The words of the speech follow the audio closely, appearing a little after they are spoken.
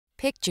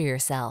Picture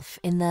yourself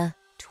in the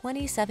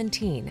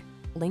 2017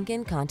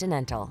 Lincoln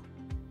Continental.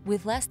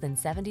 With less than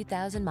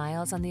 70,000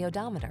 miles on the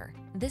odometer,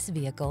 this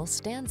vehicle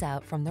stands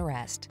out from the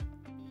rest.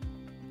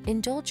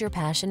 Indulge your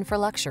passion for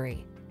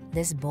luxury.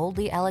 This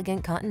boldly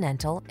elegant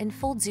Continental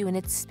enfolds you in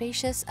its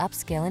spacious,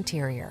 upscale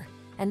interior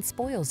and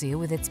spoils you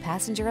with its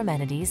passenger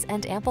amenities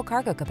and ample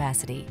cargo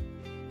capacity.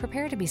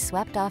 Prepare to be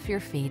swept off your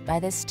feet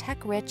by this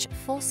tech-rich,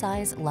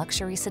 full-size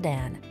luxury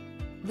sedan.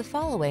 The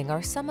following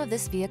are some of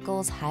this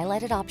vehicle's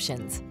highlighted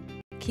options: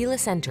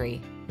 keyless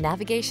entry,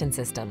 navigation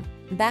system,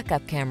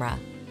 backup camera,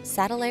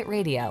 satellite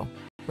radio,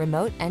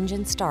 remote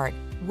engine start,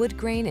 wood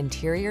grain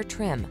interior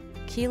trim,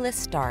 keyless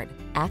start,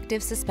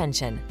 active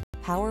suspension,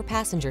 power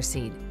passenger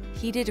seat,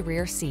 heated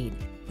rear seat.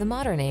 The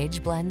modern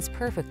age blends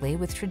perfectly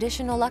with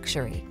traditional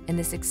luxury in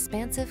this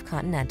expansive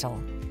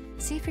Continental.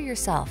 See for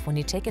yourself when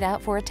you take it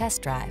out for a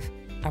test drive.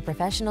 Our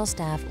professional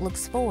staff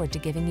looks forward to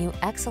giving you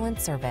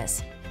excellent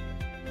service.